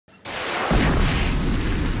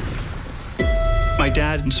My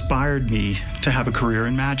dad inspired me to have a career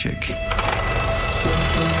in magic.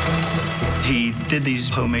 He did these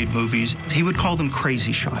homemade movies. He would call them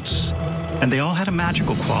crazy shots, and they all had a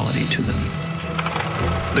magical quality to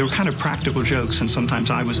them. They were kind of practical jokes, and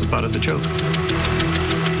sometimes I was the butt of the joke.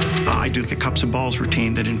 I do the cups and balls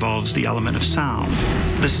routine that involves the element of sound.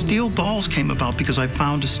 The steel balls came about because I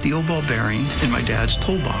found a steel ball bearing in my dad's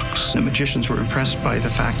toolbox. The magicians were impressed by the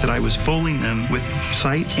fact that I was fooling them with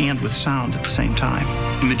sight and with sound at the same time.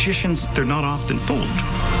 Magicians, they're not often fooled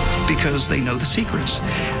because they know the secrets.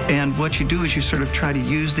 And what you do is you sort of try to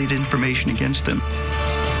use that information against them.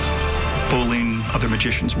 Fooling other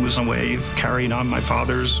magicians was a way of carrying on my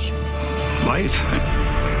father's life.